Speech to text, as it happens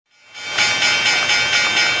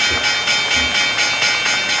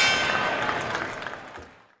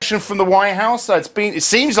From the White House, it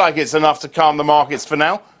seems like it's enough to calm the markets for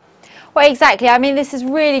now. Well, exactly. I mean, this is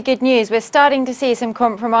really good news. We're starting to see some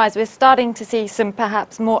compromise. We're starting to see some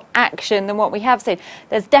perhaps more action than what we have seen.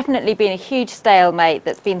 There's definitely been a huge stalemate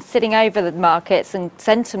that's been sitting over the markets and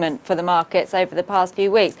sentiment for the markets over the past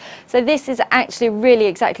few weeks. So this is actually really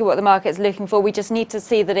exactly what the market's looking for. We just need to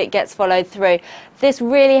see that it gets followed through. This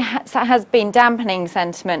really has been dampening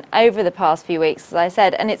sentiment over the past few weeks, as I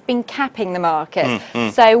said, and it's been capping the market.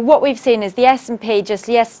 So what we've seen is the S&P just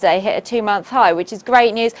yesterday hit a 2-month high, which is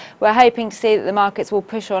great news. We're hoping to see that the markets will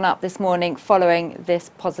push on up this morning following this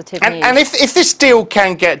positive news. And if this deal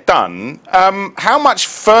can get done, how much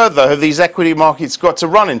further have these equity markets got to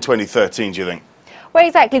run in 2013, do you think? Well,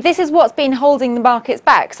 exactly. This is what's been holding the markets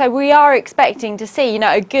back. So we are expecting to see,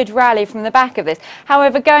 a good rally from the back of this.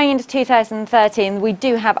 However, going into 2013, we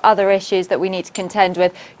do have other issues that we need to contend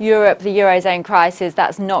with. Europe, the Eurozone crisis,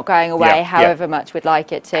 that's not going away, however much we'd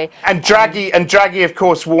like it to. And Draghi, of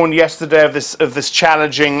course, warned yesterday of this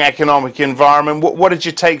challenging economic environment. What did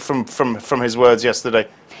you take from his words yesterday?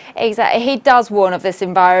 Exactly. He does warn of this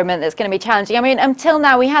environment that's going to be challenging. I mean, until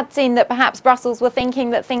now, we had seen that perhaps Brussels were thinking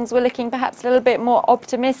that things were looking perhaps a little bit more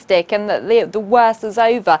optimistic and that the worst is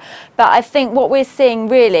over. But I think what we're seeing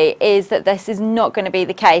really is that this is not going to be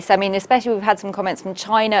the case. I mean, especially we've had some comments from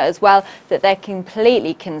China as well, that they're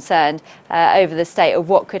completely concerned over the state of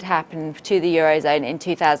what could happen to the Eurozone in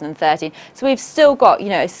 2013. So we've still got,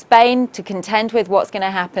 Spain to contend with what's going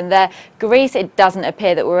to happen there. Greece, it doesn't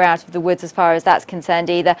appear that we're out of the woods as far as that's concerned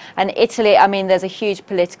either. And Italy, I mean, there's a huge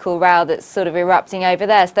political row that's sort of erupting over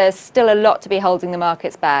there. So there's still a lot to be holding the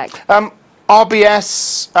markets back.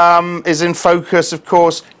 RBS is in focus, of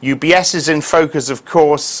course. UBS is in focus, of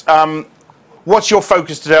course. What's your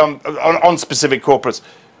focus today on specific corporates?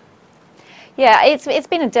 Yeah, it's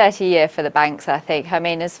been a dirty year for the banks, I think. I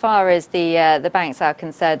mean, as far as the banks are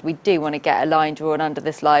concerned, we do want to get a line drawn under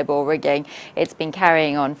this Libor rigging. It's been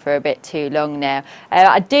carrying on for a bit too long now.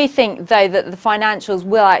 I do think, though, that the financials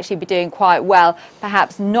will actually be doing quite well,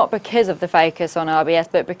 perhaps not because of the focus on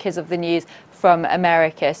RBS, but because of the news from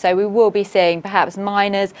America. So we will be seeing perhaps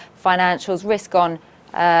miners, financials, risk-on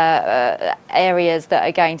areas that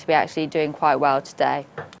are going to be actually doing quite well today.